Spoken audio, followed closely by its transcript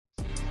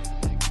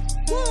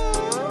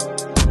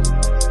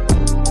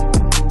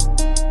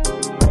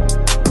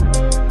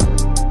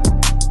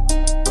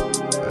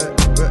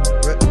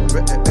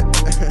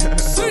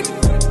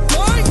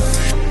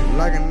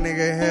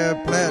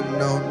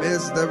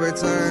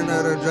version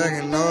of the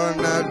dragon. No, I'm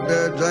not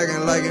the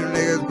dragon like you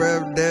niggas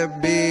breath.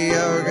 That be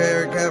out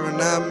here, Kevin.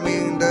 I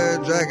mean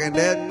the dragon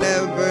that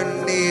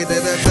never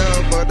needed a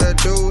double to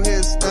do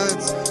his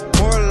stunts.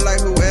 More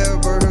like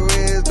whoever who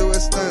is doing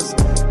stunts,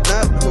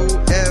 not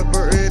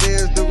whoever it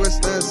is doing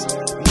stunts.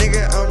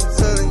 Nigga, I'm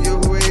telling you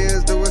who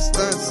is doing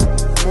stunts.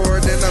 More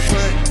than a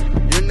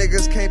punt, you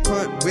niggas can't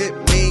punt with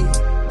me.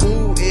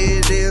 Who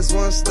it is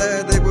won't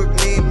static with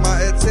me.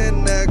 My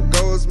antenna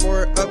goes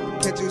more up,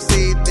 can't you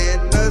see? Then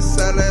a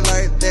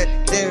satellite that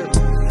there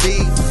be.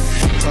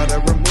 Try to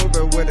remove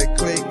it with a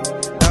click.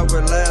 That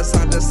was last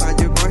time, this time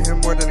you gon' hear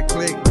more than a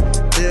click.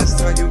 This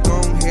time you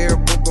gon' hear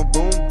boom boom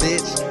boom,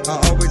 bitch. I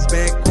always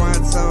been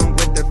quantum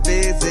with the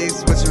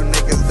physics, what you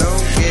niggas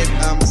don't get.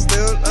 I'm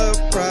still a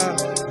problem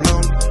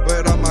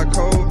with all my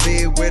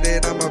COVID with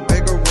it. I'm a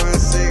bigger one,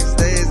 6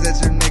 days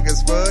that you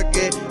niggas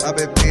forget. I've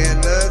been paying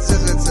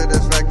attention to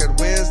this record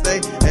Wednesday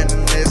and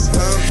then this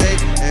hump day.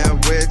 And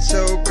with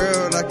your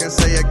girl, I can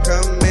say a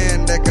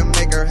command that can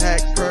make her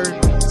hack her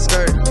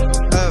skirt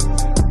up.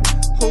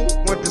 Who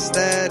want the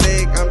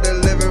static? I'm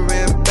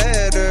delivering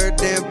better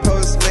than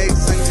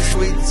Postmates and you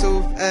sweet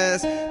tooth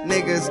ass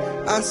niggas.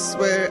 I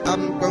swear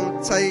I'm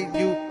gon' tie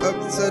you up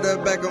to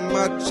the back of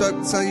my truck,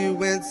 turn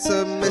you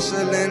into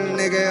Michelin,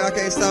 nigga. I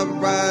can't stop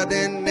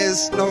riding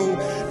this snow,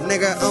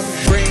 nigga. I'm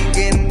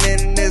bringing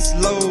in this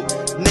load,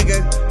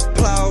 nigga.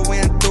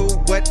 Plowing through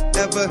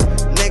whatever,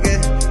 nigga.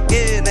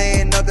 It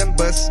ain't nothing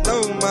but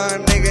snow, my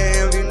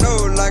nigga. And you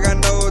know, like I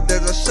know,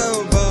 there's a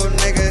shovel,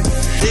 nigga.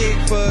 Dig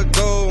for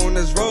gold on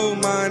this road,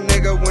 my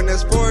nigga. When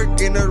there's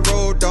fork in the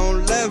road,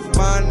 don't left,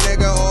 my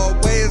nigga.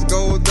 Always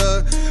go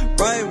the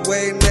right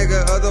way,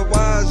 nigga.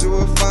 Otherwise, you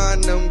will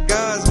find them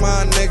guys,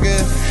 my nigga.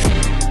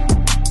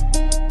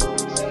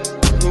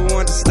 Who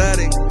want the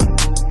static?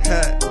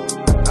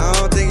 I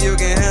don't think you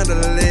can handle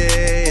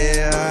it.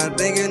 Yeah, I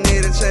think you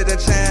need to change the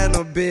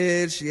channel,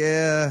 bitch.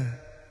 Yeah.